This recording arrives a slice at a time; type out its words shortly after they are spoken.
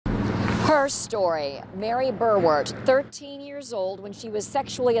Her story, Mary Berwert, 13 years old, when she was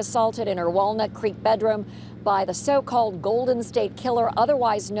sexually assaulted in her Walnut Creek bedroom by the so-called Golden State Killer,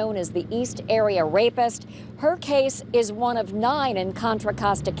 otherwise known as the East Area Rapist. Her case is one of 9 in Contra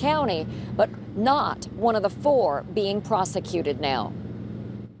Costa County, but not one of the 4 being prosecuted now.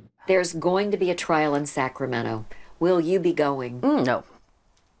 There's going to be a trial in Sacramento. Will you be going? No.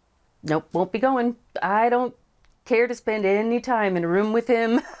 Nope, won't be going. I don't care to spend any time in a room with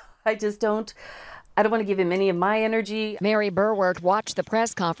him. I don't want to give him any of my energy. Mary Berwert watched the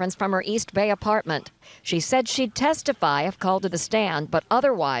press conference from her East Bay apartment. She said she'd testify if called to the stand, but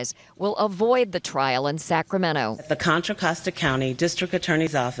otherwise will avoid the trial in Sacramento. The Contra Costa County District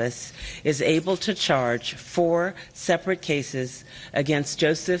Attorney's Office is able to charge 4 separate cases against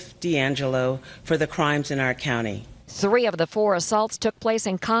Joseph D'Angelo for the crimes in our county. 3 of the 4 assaults took place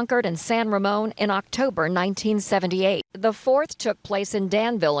in Concord and San Ramon in October 1978. The 4th took place in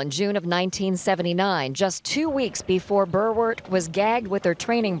Danville in June of 1979, just 2 weeks before Berwert was gagged with her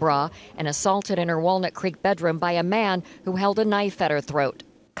training bra and assaulted in her Walnut Creek bedroom by a man who held a knife at her throat.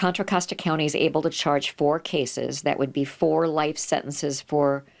 Contra Costa County is able to charge 4 cases. That would be 4 life sentences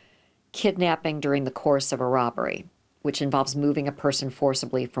for kidnapping during the course of a robbery, which involves moving a person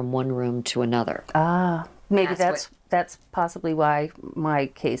forcibly from one room to another. Maybe that's possibly why my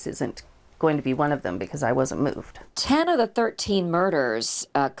case isn't going to be one of them, because I wasn't moved. 10 of the 13 murders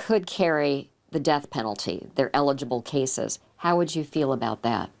could carry the death penalty. They're eligible cases. How would you feel about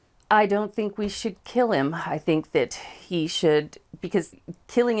that? I don't think we should kill him. I think that he should, because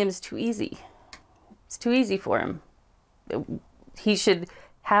killing him is too easy. It's too easy for him. He should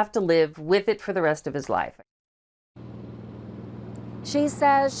have to live with it for the rest of his life. She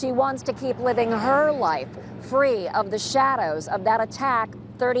says she wants to keep living her life free of the shadows of that attack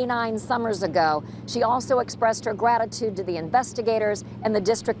 39 summers ago. She also expressed her gratitude to the investigators and the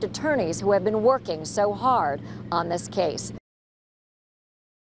district attorneys who have been working so hard on this case.